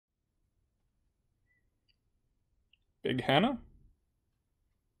Big Hannah?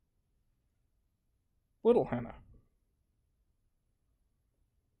 Little Hannah?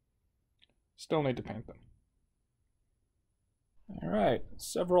 Still need to paint them. Alright,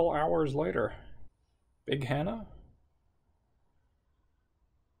 several hours later. Big Hannah?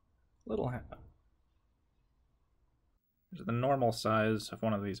 Little Hannah. Here's the normal size of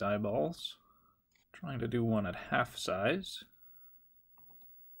one of these eyeballs. Trying to do one at half size.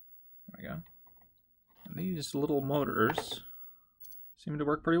 There we go. And these little motors seem to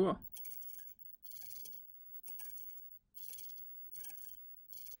work pretty well.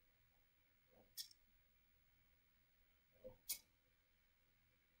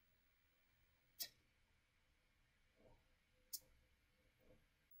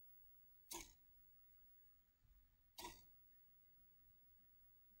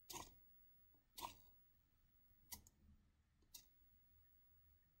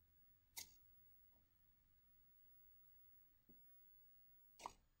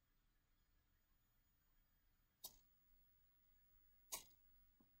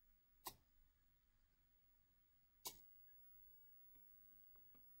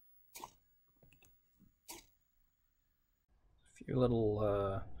 A few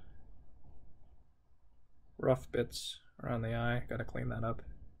little rough bits around the eye. Gotta clean that up.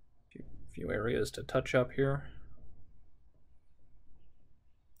 A few areas to touch up here.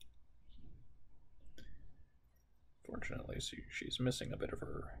 Fortunately, she's missing a bit of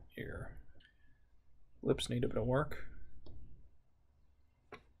her ear. Lips need a bit of work.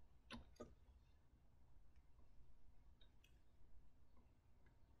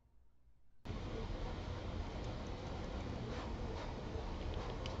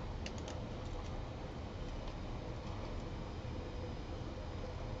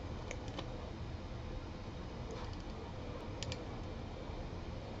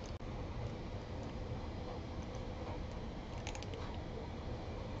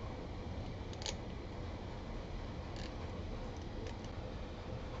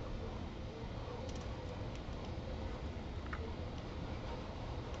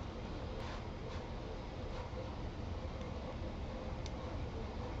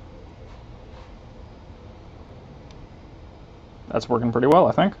 That's working pretty well,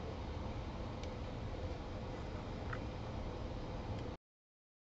 I think.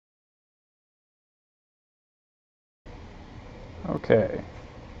 Okay.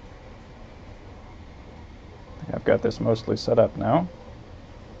 I think I've got this mostly set up now.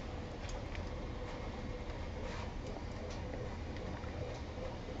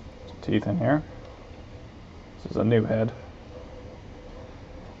 Some teeth in here. This is a new head.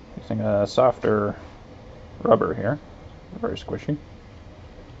 Using a softer rubber here. Very squishy.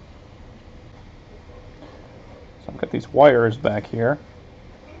 So I've got these wires back here.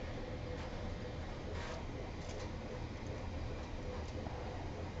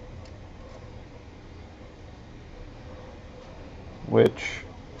 Which,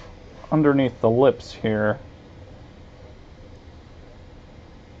 underneath the lips here,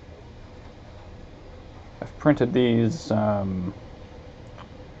 I've printed these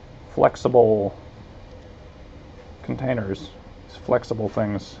flexible containers, these flexible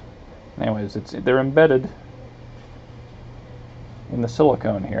things. Anyways, they're embedded in the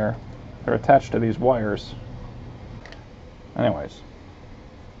silicone here. They're attached to these wires. Anyways.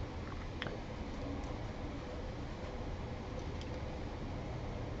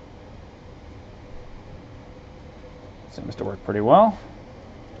 Seems to work pretty well.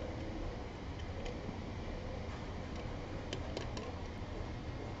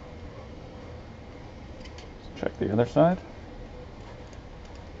 Let's check the other side.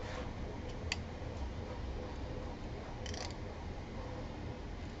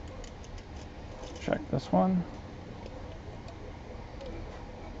 Check this one.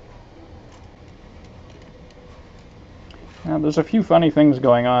 Now there's a few funny things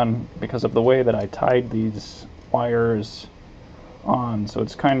going on because of the way that I tied these wires on, so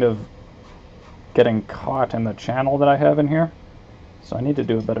it's kind of getting caught in the channel that I have in here. So I need to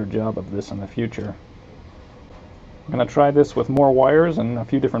do a better job of this in the future. I'm going to try this with more wires in a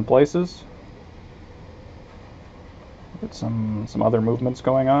few different places. Get some other movements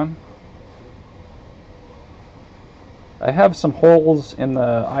going on. I have some holes in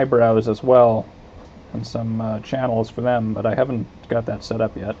the eyebrows as well, and some channels for them, but I haven't got that set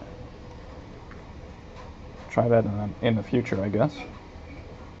up yet. Try that in the future, I guess.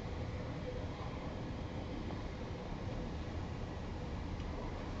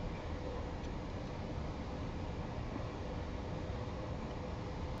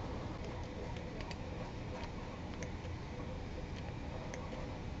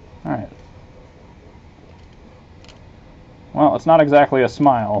 Alright. Well, it's not exactly a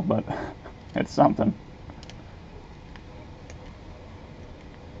smile, but it's something.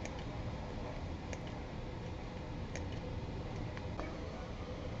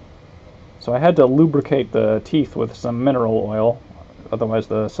 So I had to lubricate the teeth with some mineral oil, otherwise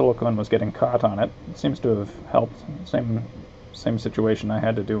the silicone was getting caught on it. It seems to have helped. Same situation I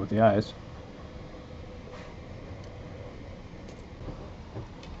had to do with the eyes.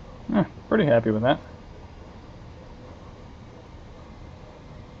 Pretty happy with that.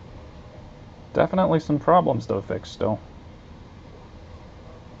 Definitely some problems to fix still.